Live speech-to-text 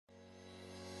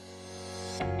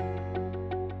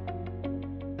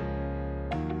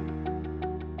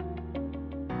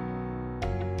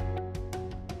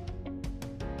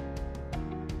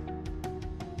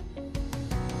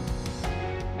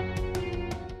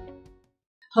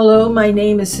Hello, my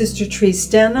name is Sister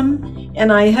Therese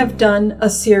and I have done a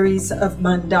series of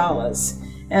mandalas.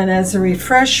 And as a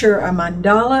refresher, a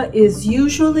mandala is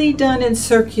usually done in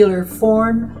circular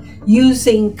form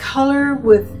using color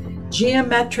with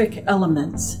geometric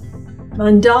elements.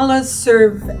 Mandalas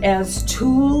serve as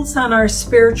tools on our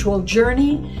spiritual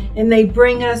journey, and they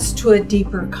bring us to a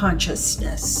deeper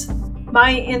consciousness.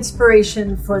 My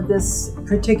inspiration for this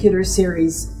particular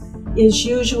series is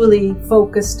usually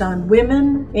focused on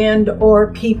women and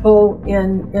or people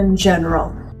in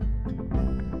general.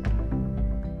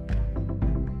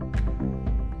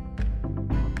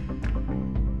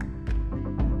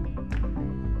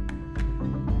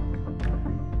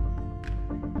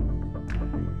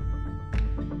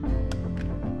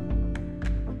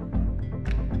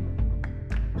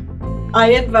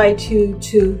 I invite you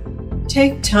to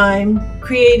take time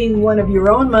creating one of your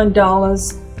own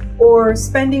mandalas or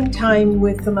spending time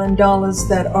with the mandalas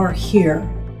that are here.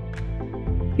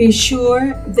 Be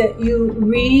sure that you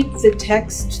read the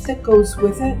text that goes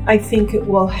with it. I think it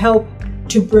will help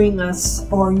to bring us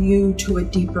or you to a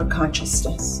deeper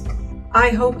consciousness. I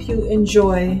hope you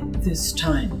enjoy this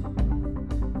time.